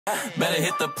Better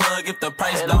hit the plug if the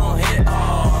price don't hit.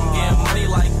 I'm getting money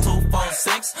like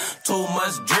 246. Too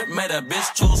much drip, made a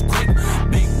bitch choose quick.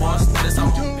 Big boss status,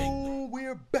 I'm on big.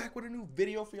 We're back with a new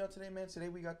video for y'all today, man. Today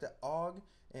we got the AUG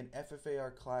and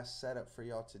FFAR class setup for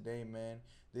y'all today, man.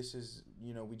 This is,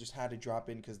 you know, we just had to drop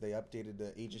in because they updated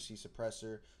the agency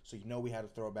suppressor, so you know we had to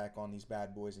throw it back on these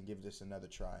bad boys and give this another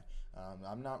try.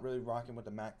 I'm not really rocking with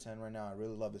the Mac 10 right now. I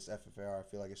really love this FFAR. I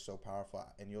feel like it's so powerful,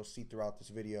 and you'll see throughout this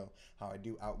video how I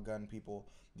do outgun people.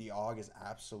 The AUG is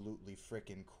absolutely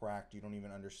freaking cracked. You don't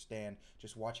even understand.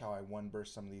 Just watch how I one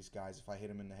burst some of these guys. If I hit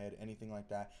them in the head, anything like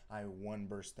that, I one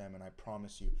burst them, and I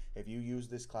promise you, if you use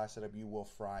this class setup, you will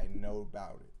fry. No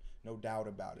doubt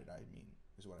about it. I mean,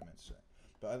 is what I meant to say.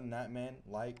 But other than that, man,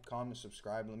 like, comment,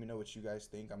 subscribe. Let me know what you guys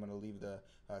think. I'm going to leave the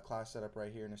class setup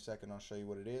right here in a second. I'll show you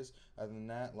what it is. Other than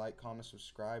that, like, comment,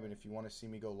 subscribe. And if you want to see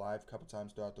me go live a couple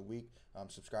times throughout the week,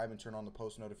 subscribe and turn on the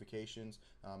post notifications.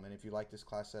 And if you like this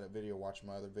class setup video, watch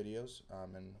my other videos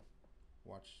and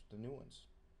watch the new ones.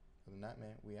 Other than that,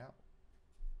 man, we out.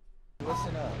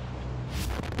 Listen up.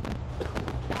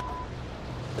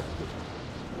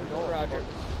 Roger.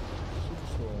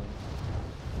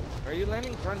 Are you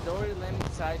landing front door or are you landing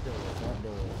side door? Front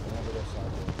door. Never go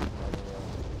side door.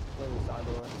 Landing side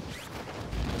door.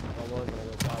 I was gonna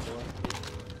go side door.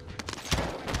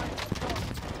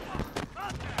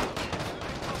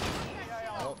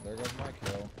 Oh, there goes my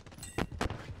kill.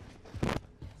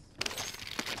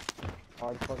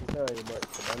 Hard to fucking tell you, but it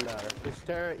doesn't matter. Just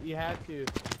stare, you have to. You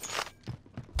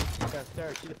gotta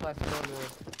stare, see the plastic on the...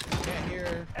 Can't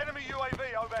hear. Enemy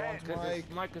UAV overhead. Because this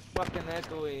mic is fucking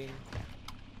echoing.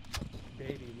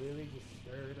 Baby, really? Just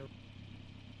stir it up.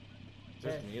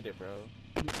 Just mute it, bro.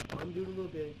 I'm doing a little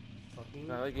bit. Fucking.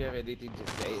 Not like you have anything to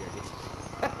say or anything.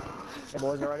 The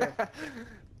boys are right here.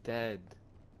 Dead.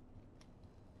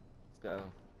 Let's go.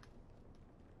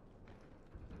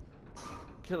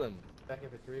 Kill him. Back in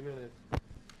for 3 minutes.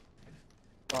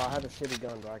 Well, I have a shitty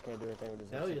gun, but I can't do anything with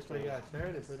this. Hell, you just why you got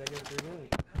started for that in 3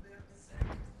 minutes.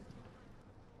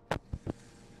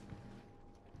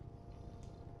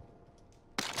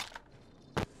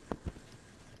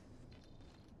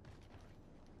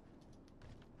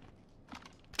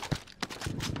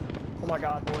 Oh my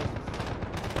god, boys.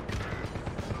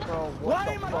 Bro, what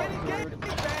the fuck, dude?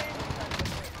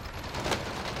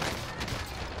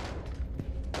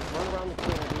 Run around the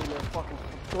corner, dude. There's fucking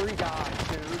 3 guys,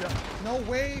 dude. No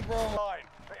way, bro. Fine,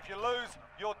 but if you lose,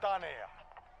 you're done here.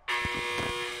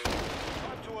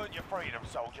 Time to earn your freedom,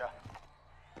 soldier.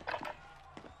 Yeah,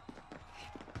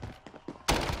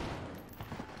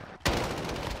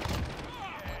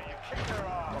 you kicked their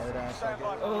ass. Stand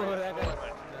by for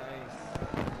reinforcement.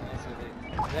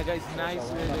 That guy's nice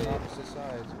with it. Opposite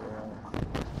sides, bro.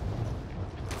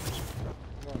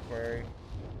 Come on, Query.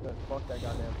 Fuck that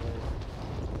goddamn place.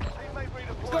 Teammate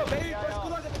redeployed. Let's go, baby! First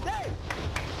good luck of the day!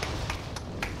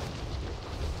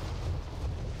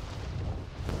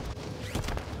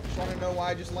 Just want to know why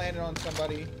I just landed on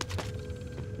somebody.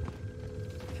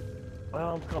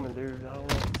 Well, I'm coming, dude. I don't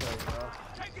know what to tell you, bro.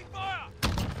 Taking fire!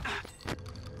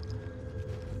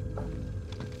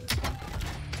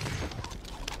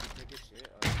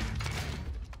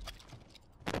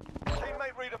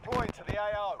 Teammate redeployed to the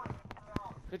AO.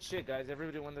 Good shit, guys.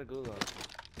 Everybody won their gulag.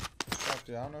 Fuck,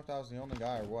 dude, I don't know if that was the only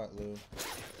guy or what, Lou.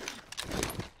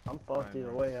 I'm fucked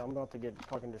either way. I'm about to get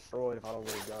fucking destroyed if I don't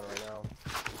get a gun right now.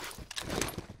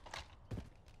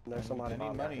 And there's somebody I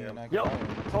need money and I Yo,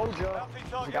 can told you. Bounty There's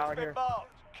a target's guy right been here. marked.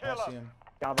 Kill I see him. him.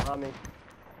 Guy behind me.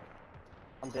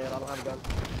 I'm dead. I don't have a gun. I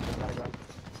don't have a gun.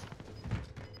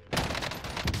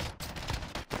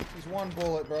 He's one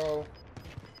bullet, bro.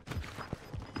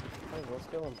 Hey, let's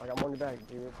kill him. I got one in the bag,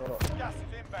 dude. Hold up. Gas is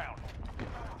inbound.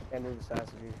 Can't move as fast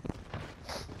as you.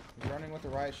 He's running with the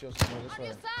riot shield somewhere this On way.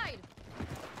 your side.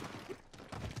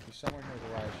 He's somewhere here with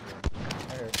the riot shield.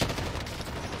 Right here.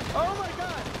 Oh my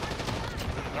god!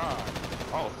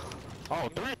 Oh,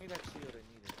 Give me that shield, I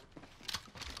need it.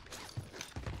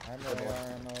 I'm ready,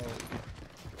 ammo.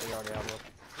 We already have one.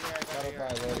 Battle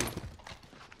cry ready.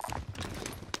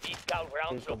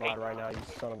 Please go by right now, you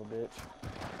son of a bitch.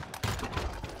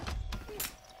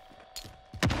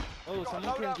 Oh,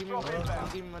 someone can give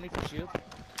me money for shield.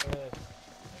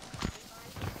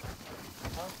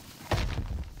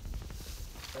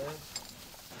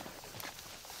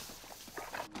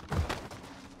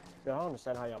 I don't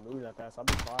understand how y'all move that fast. I've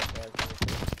been fast.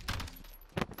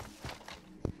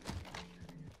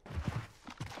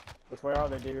 Which way are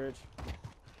they, Dietrich?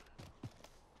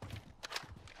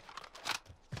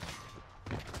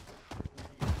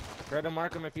 Try to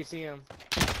mark him if you see him.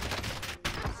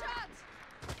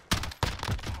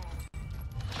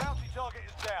 Bounty target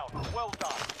is down. Well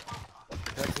done.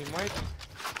 Team Mike.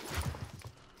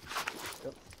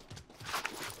 Yep.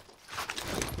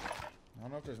 I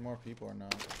don't know if there's more people or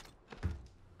not.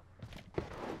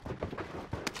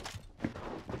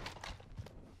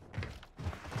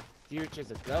 Dirich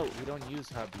is a goat. We don't use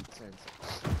heartbeat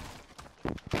sensors.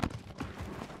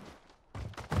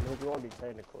 I mean, if you want to be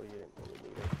technical, you didn't really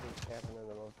need it. He's camping in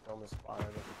the most dumbest spot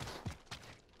ever.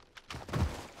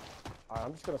 Alright,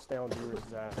 I'm just gonna stay on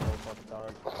Derich's ass the whole fucking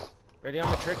time. Ready? I'm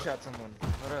gonna trick shot someone.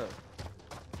 What up?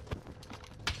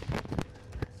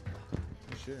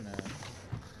 Who's shooting at?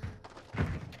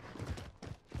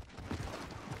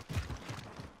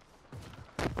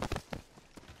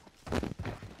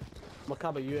 I'm gonna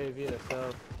cop a UAV to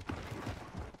sell.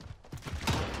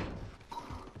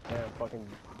 Damn, fucking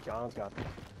John's got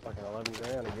fucking 11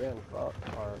 grand again. Fuck.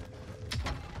 Or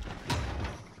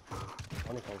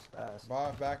money comes fast.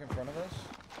 Bob back in front of us.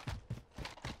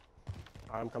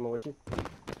 Alright, I'm coming with you.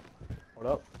 What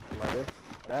up? Am I good?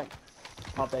 Back.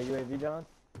 Pop that UAV, John.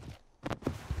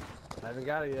 I haven't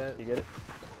got it yet. You get it?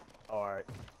 Alright.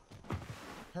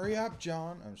 Hurry up,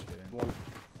 John. I'm just kidding.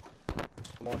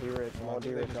 Come on, D-Rich. Come on, They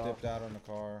D-Rich. just dipped out on the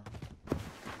car.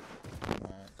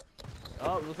 Alright.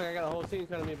 Oh, looks like I got a whole team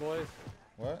coming to me, boys.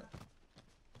 What?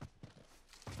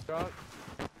 Truck.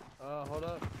 Hold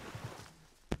up.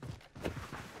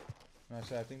 No, I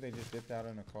said I think they just dipped out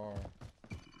in a car.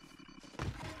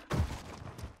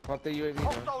 Pop the UAV.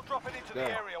 Hostile dropping into the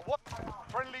area. What?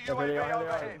 Friendly Yeah, UAV right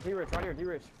overhead. D-Rich, right here,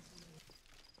 D-Rich.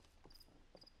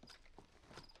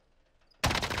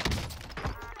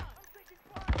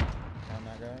 On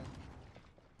that guy.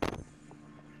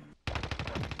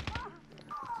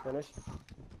 Finished.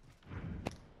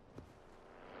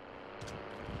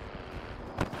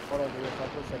 Hold on, D-Rich. I'm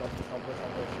pushing.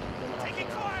 Taking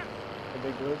fire! The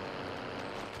big dude.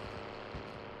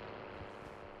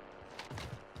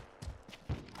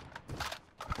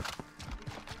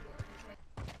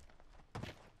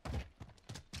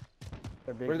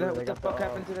 Where the fuck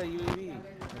happened to that UAV?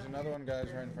 There's another one, guys,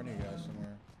 right in front of you guys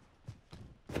somewhere.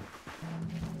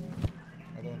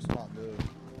 Other one's not good.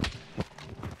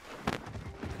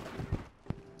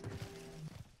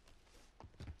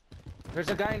 There's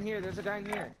a guy in here. There's a guy in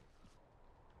here.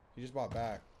 He just bought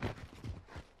back.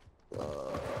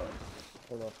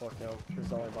 Hold on, fuck no. This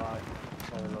is only buy.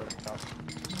 Only loading stuff.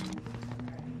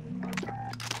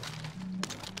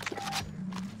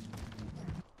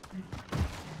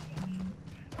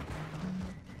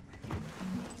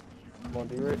 I'm on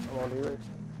D-Rich. I'm on D-Rich.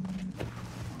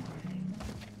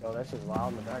 Yo, that's just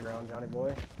loud in the background, Johnny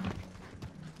boy.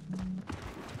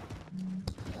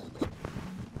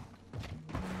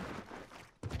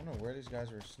 I don't know where these guys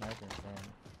were sniping from.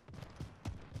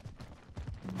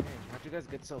 Man, how'd you guys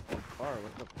get so far?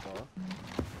 What the fuck?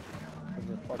 I'm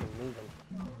just fucking moving.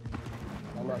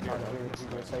 I'm not trying to hear what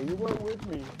you're gonna say. You weren't with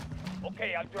me.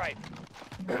 Okay, I'll drive.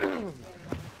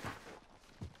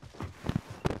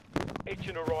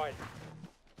 Agent arrived.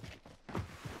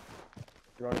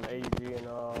 You're running AUG and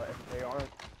FFAR,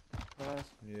 guys?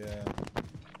 Yeah.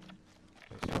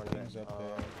 There's some things up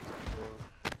there.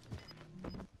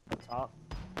 Up top.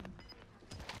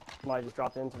 Somebody just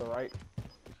dropped in to the right.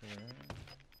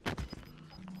 Yeah.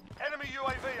 Enemy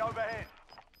UAV overhead.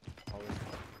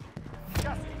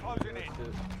 Gas is closing in.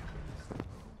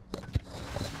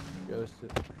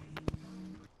 Ghosted.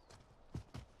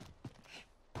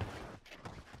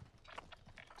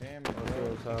 Damn it,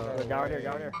 bro. Go out here, go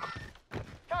out here.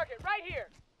 Target right here.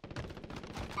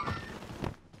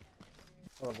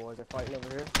 Oh boys, they're fighting over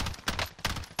here.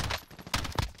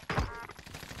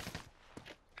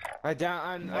 I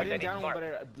didn't down him, but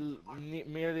I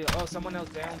merely. Oh, someone else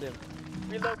downed him.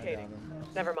 Relocating.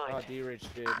 Never mind. Oh,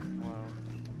 D-Rich did. Wow.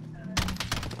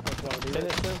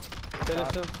 Finish him.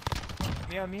 Finish him.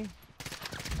 Yeah, me.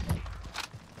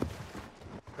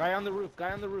 Guy on the roof.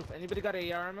 Guy on the roof. Anybody got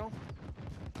AR ammo?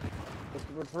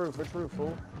 Which roof? Which roof,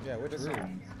 fool? Yeah, which roof?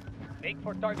 Make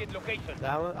for target location.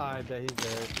 That one? I bet he's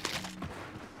dead.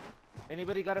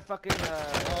 Anybody got a fucking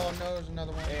Oh no, there's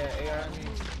another one. AR?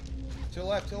 To the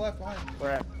left, behind.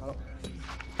 Where at? Oh.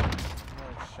 Oh,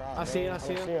 shot. I see him. I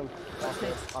see him.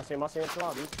 I see him. Chill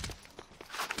out, dude.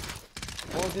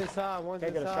 One's inside. One's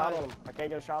inside. Can't get a shot on him. I can't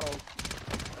get a shot on him.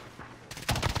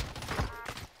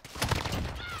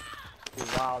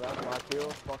 Wow, that's my kill.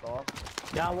 Fuck off.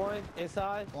 Got one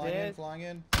inside. Flying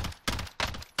in.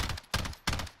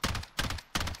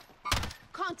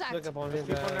 Contact. Look up on There's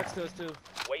his people next to us too.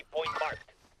 Waypoint marked.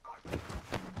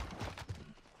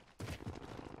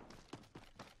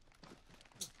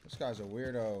 This guy's a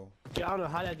weirdo. Yeah, I don't know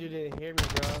how that dude didn't hear me,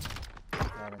 bro.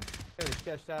 Got him. He's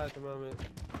sketched out at the moment.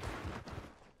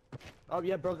 Oh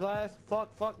yeah, broke glass. Fuck,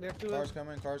 they're two. Cars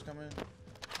coming, cars coming.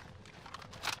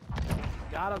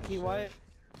 Got him, Key White.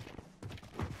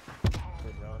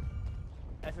 Good job.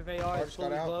 FFAR is fully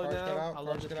glowed now. I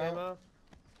love this camo.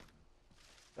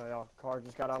 Oh, yeah, car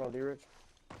just got out on D-Rich.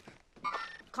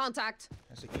 Contact.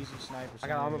 That's an easy sniper. I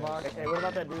got armor box. Hey, what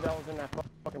about that dude that was in that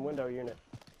fucking window unit?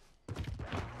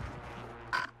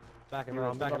 Backing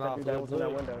off, backing off. That was in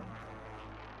that window.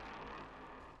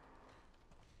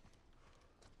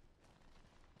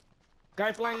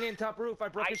 Guy flying in top roof. I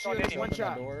broke his shield. One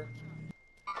shot.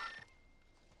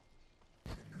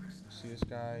 See this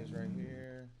guy? He's right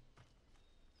here.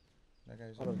 That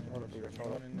guy's Hold up, D-Rich,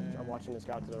 hold up. I'm watching this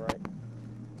guy to the right.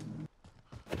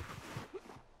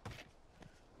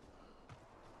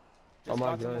 Oh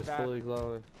my god, it's fully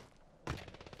glowing.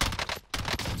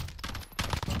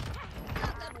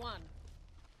 That one.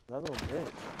 That little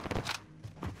bitch.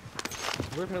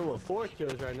 We're playing with 4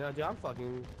 kills right now, dude. I'm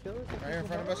fucking killing. Right here in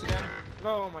front of us again.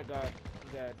 Oh my god,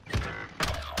 I'm dead.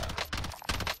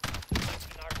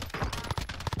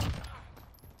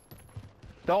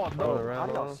 Dog, bro. How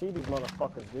do y'all see these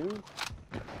motherfuckers, dude?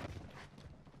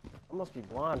 I must be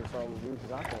blind or something, dude,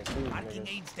 because I can't see these Marking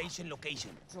niggas. aid station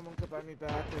location. Someone could buy me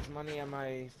back. There's money on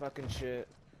my fucking shit.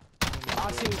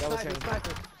 I see that was him.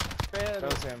 sniper. That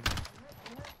was him.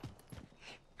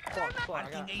 Fuck,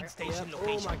 Marking aid station Oh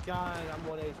location. my god, I'm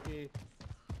 1 HP.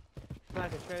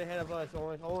 Sniper straight ahead of us.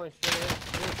 Owen, straight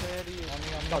ahead of you.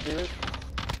 Oh, dude.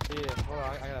 Yeah, hold on,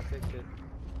 I gotta fix it.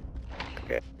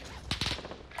 Okay.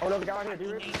 Oh, no, the guy right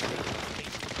here, dude.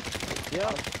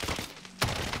 Yeah.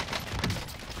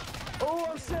 Oh,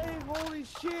 I'm saved! Holy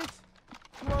shit!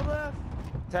 To my left!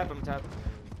 Tap him.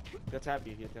 He'll tap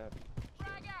you,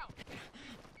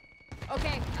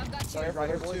 Okay, I've got you. Right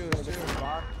here, boys.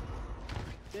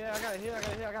 Yeah, I got it here,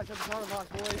 I got the corner box,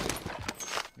 boys.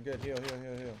 I'm good. Heal.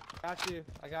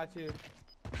 I got you.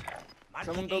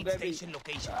 Marking go aid get me. station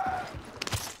location.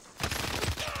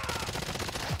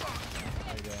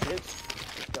 There you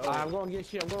go. I'm gonna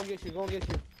get you.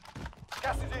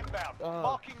 Gas is inbound.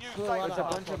 Marking you There's safe a zone.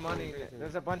 bunch of money.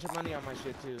 There's a bunch of money on my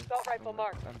shit too. Assault rifle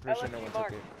marked. I'm pretty sure no LMG one took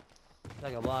marked. it.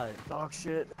 Like a lot. Dog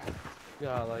shit.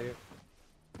 Yeah, I like it.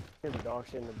 Here's the dog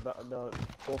shit. And the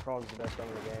bullfrog is the best gun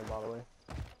in the game, by the way.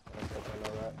 I don't think I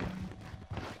know that.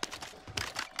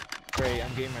 Great,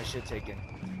 I'm getting my shit taken.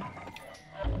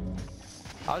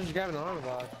 I was just grabbing the armor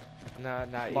box. Nah,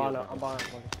 not I'm you. buying it.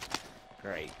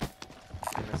 Great.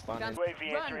 Gonna spawn in.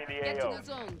 UAV Run. entering the Get to AO. the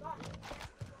zone.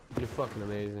 You're fucking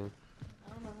amazing.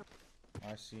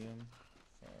 I see him.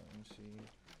 Let me see.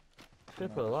 They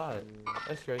put a lot.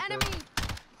 That's great. Enemy.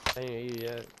 I ain't eat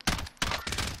yet.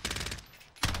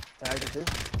 Tagged it too.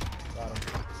 Got him.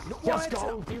 Let's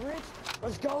go, D-Rich.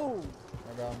 Let's go.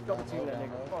 I got him. Double team that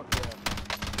nigga. Fuck yeah.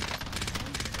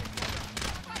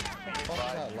 Fuck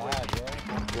that lag,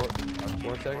 bro.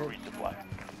 1 second.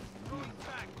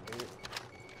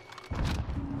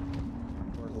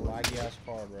 Laggy ass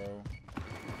car, bro.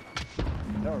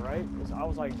 No, right? 'Cause I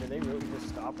was like, did they really just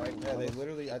stop right now? Yeah, they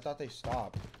literally. I thought they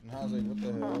stopped, and I was like, what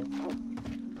the hell?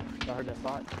 I heard that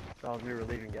thought. I was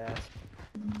relieving gas.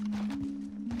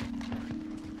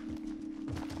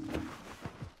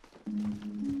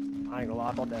 I ain't gonna lie,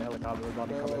 I thought that helicopter was about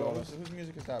to come in on us. Whose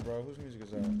music is that, bro? Whose music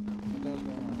is that? What the hell's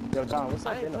going on? Yo, John, what's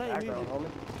I that ain't in the playing background,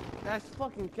 music. homie? That's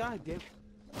fucking goddamn.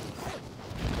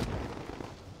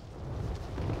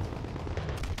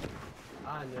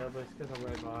 I know, but it's because I'm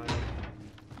right behind him.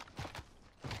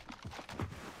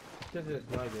 Because it's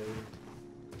my game.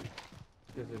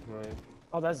 Because it's mine.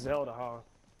 Oh, that's Zelda, huh?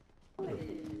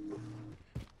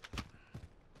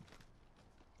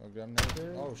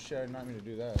 Oh shit, I did not mean to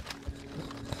do that.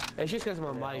 It's just because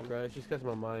of my mic, bro. It's just because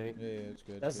of my mic. Yeah, it's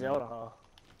good. That's Zelda, huh?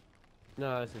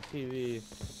 No, it's a TV.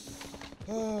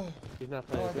 He's not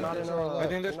Oh, playing. Not in I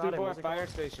think there's not in people at music fire hall?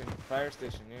 station. Fire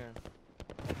station, yeah.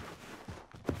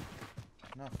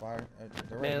 Not fire.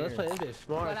 They're right Man, let's here. play this bitch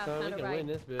smart, Right out, son. We kinda can right. win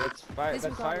this bitch. This That's we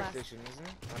call fire last. station, isn't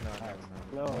it? Oh, no, never mind.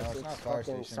 No, No, it's not fire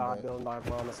fucking station, side but- building by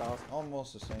Promise House.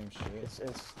 Almost the same shit. It's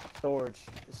storage.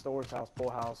 It's storage house,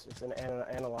 full house. It's in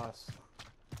Analyze.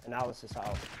 Analysis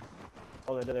house.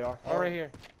 Oh, there they are. Oh, right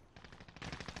here.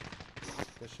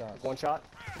 Good shots. One shot.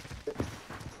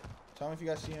 Tell me if you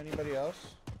guys see anybody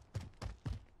else.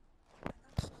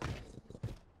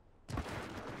 That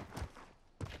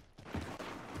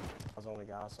was the only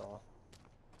guy I saw.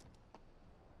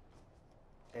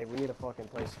 Hey, we need to fucking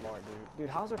play smart, dude. Dude,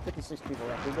 how's there 56 people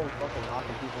left? We've been fucking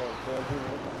knocking people and killing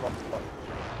people. What the fuck?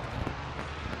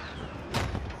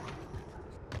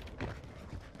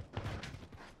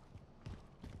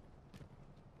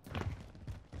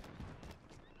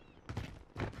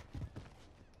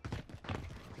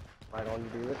 Right on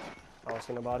you, Rich. I don't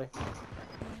see nobody.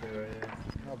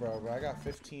 No, bro, I got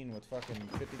 15 with fucking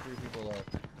 53 people left.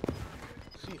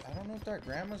 See, I don't know if they're at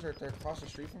Grandma's or if they're across the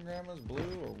street from Grandma's, blue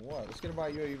or what. Let's get a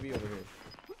buy UAV over here.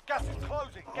 Gas is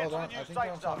closing. Get to the I new think they're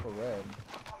safe on zone. top of red.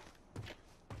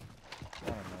 I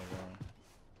don't know,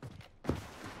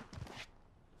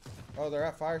 bro. Oh, they're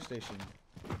at fire station.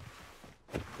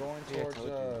 Going towards,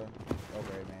 okay, man.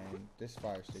 This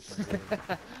fire station.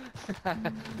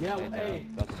 Yeah, hey.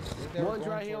 One's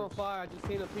right here on towards... fire. I just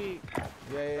seen a peek.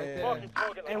 Yeah.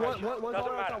 And one's on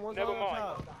top. One's on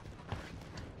top.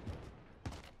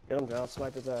 Get him down,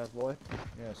 snipe his ass, boy.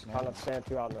 Yeah, Try not to stand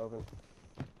too out in the open.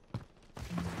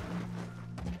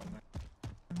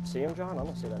 See him, John? I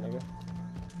don't see that nigga.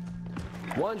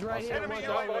 One's right here, Enemy one's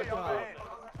right UAV here on top. overhead.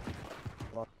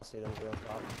 I don't see them two on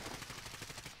top.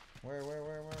 Where?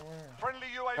 Friendly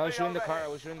UAV I was shooting the car. overhead.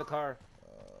 I was shooting the car.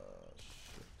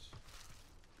 Shit.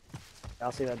 I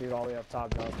see that dude all the way up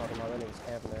top, John. Talking about that nigga's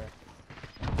camping there.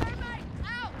 Thermite,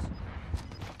 out!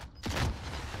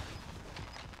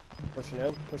 Pushing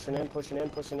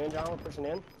in, John. We're pushing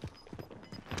in.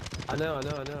 I know.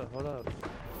 Hold up.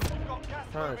 Got gas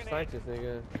Trying to moving snipe in. this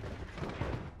nigga.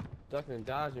 Ducking and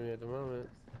dodging me at the moment.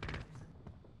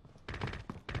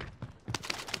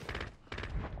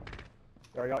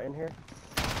 Are y'all in here?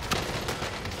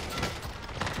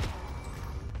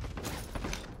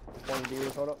 One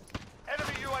dude, hold up.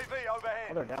 Enemy UAV Oh,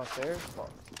 overhead. they're downstairs. Fuck.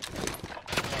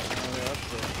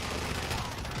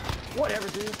 Whatever,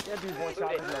 dude. That dude's one shot.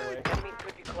 There's no way. Enemy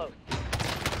could be close.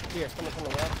 Here, someone from the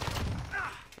left.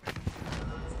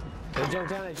 They jump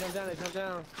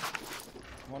down.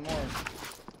 One more.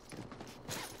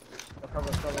 Cover.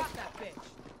 Drop that bitch.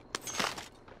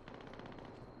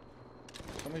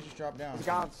 Somebody just dropped down. There's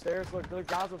guys upstairs. Look,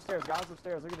 guys upstairs.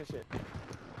 Look at this shit.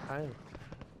 I'm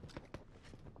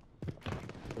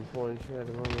pouring shit at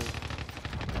the moment.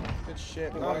 Good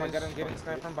shit, boys. Oh my god, I'm getting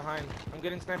sniped from behind.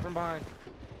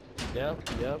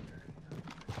 Yep.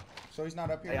 So he's not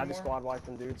up here Hey, I anymore? just squad wiped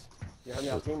them dudes. You heard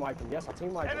me? I team wiped them. Yes, I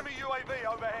team wiped them. Enemy UAV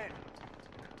overhead.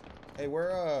 Hey,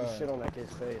 we're Shit on that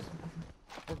kid's face.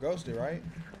 we're ghosted, right?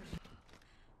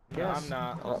 No, I'm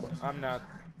not. I'm not.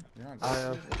 You're not I ghosted.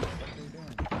 am. What the fuck are you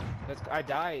doing? I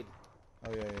died.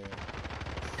 Oh yeah.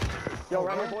 Yo, Oh,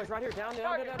 right here, where? boys. Right here. Down.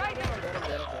 Right here.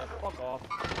 Fuck off.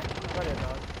 Right here,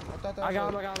 dog. I thought that was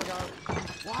I got him.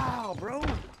 Wow, bro.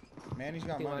 Man, he's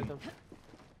got Team money. wiped him.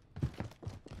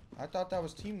 I thought that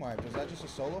was team wipe. Was that just a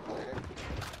solo player?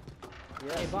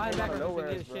 Yeah, Hey, he buy came back out of up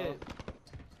nowhere, this bro. shit.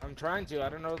 I'm trying to. I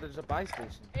don't know there's a buy station.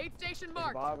 Aid station There's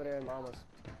marked. Bob over there and Mamas.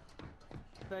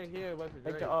 Stay here, wait for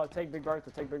Take Drake. the, take Big Bertha.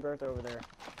 Take Big Bertha over there.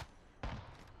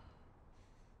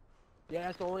 Yeah,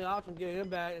 that's the only option. Get him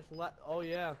back. It's oh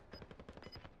yeah.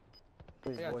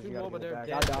 Please, I got boys, two you gotta more, but get they're it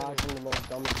back. dead. I died from the most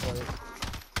dumbest players.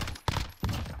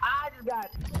 I just got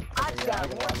I got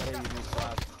one. Get to the new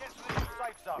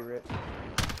safe You zone. rich.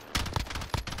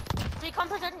 Recon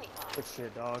protect me. Good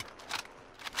shit, dog.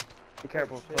 Be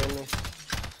careful, playing me.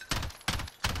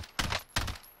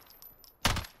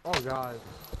 Oh god.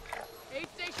 Aid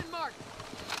station marked.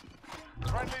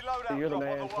 Friendly loadout You're the drop on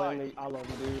man, the playing way. me. I love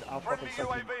you, dude. I'll Friendly fucking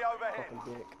suck your UAV overhead. fucking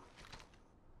dick.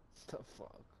 The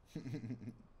fuck.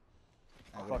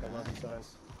 I fucking love you, son.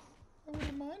 I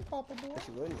wouldn't mind, Papa boy. Yes,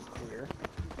 you wouldn't. You're clear.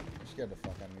 You scared the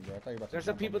fuck out of me, bro. I thought you were about to There's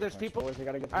jump some people. on me There's and punch people. Boys, we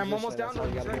gotta get the I'm position, almost down. that's all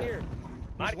you He's gotta right do. here. He's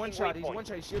Marking one shot. He's waypoint. one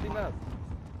shot. He's shooting up.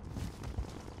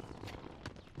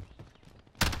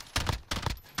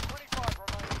 25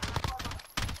 remaining.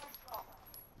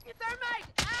 Thermite,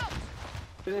 out!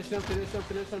 Finish him.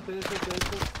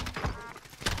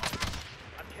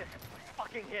 I'm hit.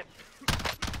 Fucking hit.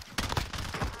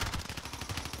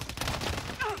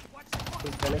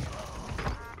 He's finished.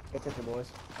 Get this, boys.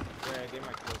 Yeah, I get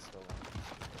my kill stolen.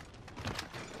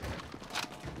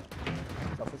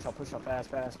 Push up, fast.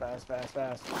 They get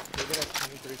us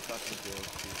 23 fucking kills,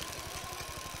 dude.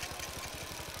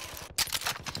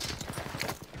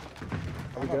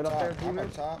 Are we good up there, I'm Peter?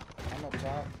 up top.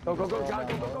 Go, They're all John.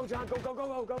 down Go, low. John. Go.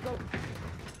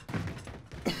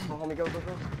 Come on, homie, go.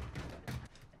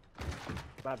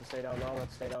 I have to stay down low.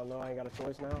 Let's stay down low. I ain't got a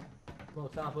choice now. Come on,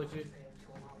 top with you.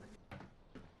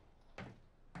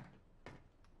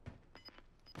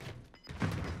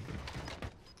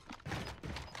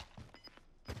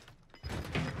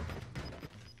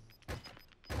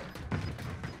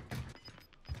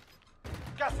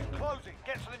 Gas is closing.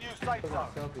 Get to the new safe zone.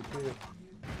 Selfie too.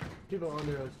 People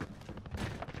under us.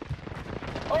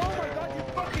 Oh my god, you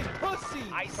fucking pussy!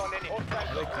 Ice on enemy.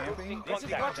 Are they camping? This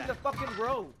is watching the fucking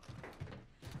road.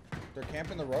 They're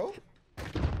camping the road?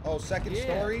 Oh, second Yeah,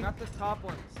 story? not the top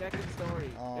one. Second story.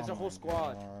 Oh There's a whole my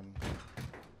squad. God.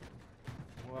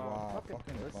 Wow,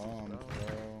 fucking bombs,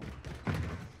 bro.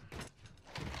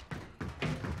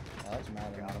 Oh, that's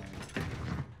mad at me.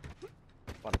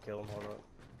 About to kill him, hold up.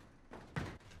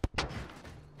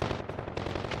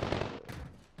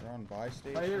 They're on buy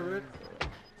station. Right here, Rick.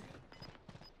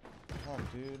 Fuck,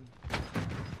 dude.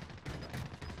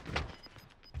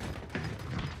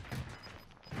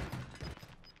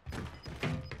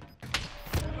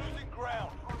 Losing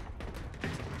ground.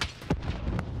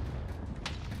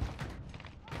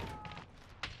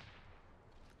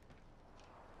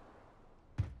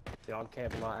 Yeah, I'm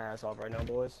camping my ass off right now,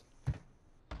 boys.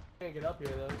 Can't get up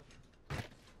here though.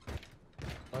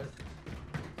 What?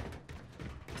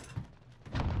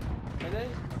 Are they?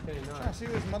 Okay, I nice. see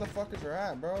where these motherfuckers are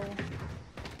at, bro.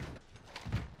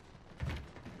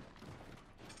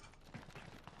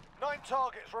 9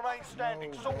 targets remain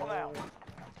standing. Sort them out.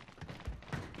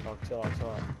 Oh, chill out, chill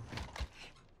out.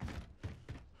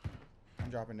 I'm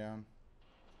dropping down.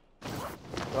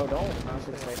 No, don't. I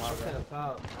should have stayed I'm high staying ground. up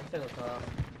top. I'm staying up top.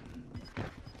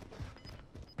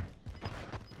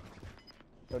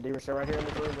 No, D, we're still right here in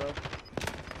the room, bro.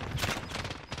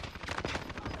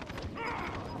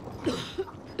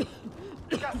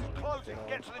 Gas is closing.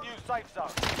 Get to the new safe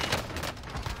zone.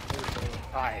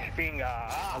 I'm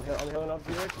healing up,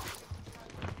 D, Rick.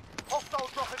 Hostile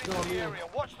dropping into the area.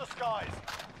 Watch the skies.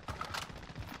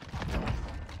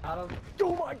 Got him.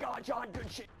 Oh my god, John,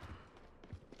 good shit.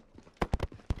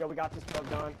 Yo, we got this stuff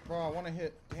done. Bro, I want to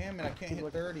hit. Damn it, I can't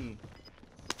hit 30.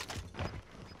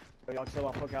 Yo, y'all chill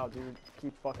out, hook out, dude.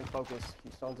 Keep fucking focused.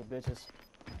 You sons of bitches.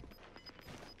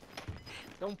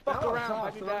 Don't fuck Down around, top,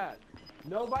 might be son. bad.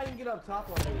 Nobody can get up top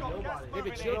on me. Nobody.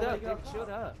 David, shield up. David, shield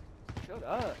up. Shield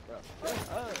up, bro. Shield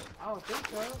up. I don't think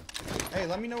so. Hey,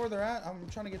 let me know where they're at. I'm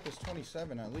trying to get this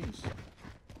 27 at least.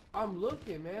 I'm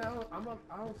looking, man. I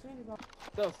don't see anybody.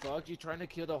 The fuck? You trying to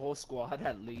kill the whole squad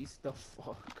at least? The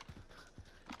fuck?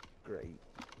 Great.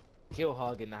 Kill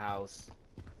Hog in the house.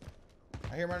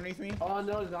 I hear him underneath me. All I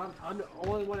know is I'm the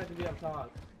only one that can be up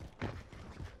top.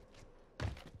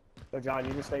 Yo, John,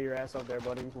 you just stay your ass up there,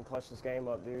 buddy. You can clutch this game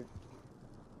up, dude.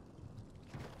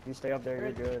 You stay up there,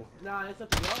 you're good. Nah, it's up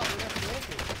to y'all. They have to make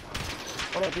it.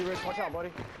 Hold on, D-Rich, watch out,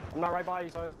 buddy. I'm not right by you,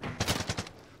 son.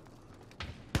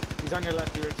 He's on your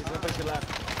left, Rich. He's gonna push your left.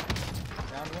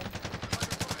 Down one.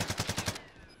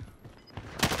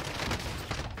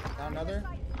 Down another.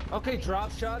 Okay,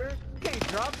 drop shotter. Okay,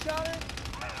 drop shotter.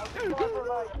 You're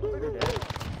dead.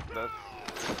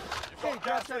 Okay,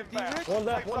 drop shotter. D-Rich. One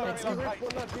left, D-Rich. One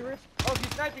left, D-Rich. Oh, he's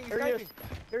sniping. He's Here he is.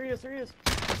 sniping. Here he is, here he is.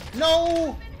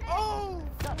 No! Oh!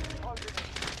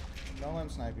 Don't let him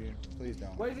snipe you. Please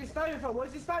don't. Where's he sniping from?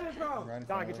 Where's he sniping from? Right in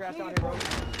Don, front get of your us. ass down here,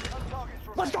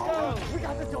 bro. Let's go! We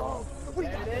got the dog! We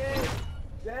got There it is.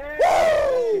 There.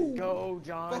 Woo! Go,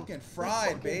 John. Fucking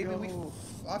fried, baby. go.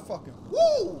 I fucking.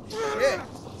 Woo! Shit!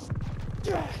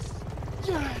 Yes!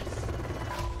 Yes!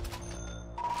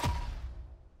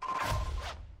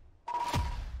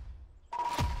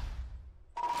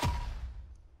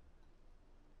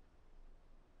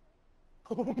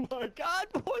 Oh my god,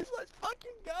 boys, let's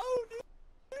fucking go, dude!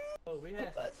 Oh, we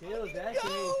had kills that game.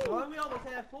 So we almost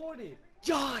had 40.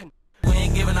 John! We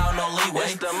ain't giving out no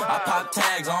leeway. I pop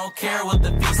tags, I don't care what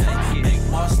the fee say.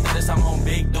 Big boss status, I'm on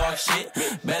big dog shit.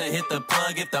 Better hit the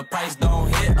plug if the price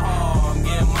don't hit. Oh, I'm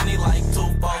getting money like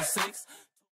 246.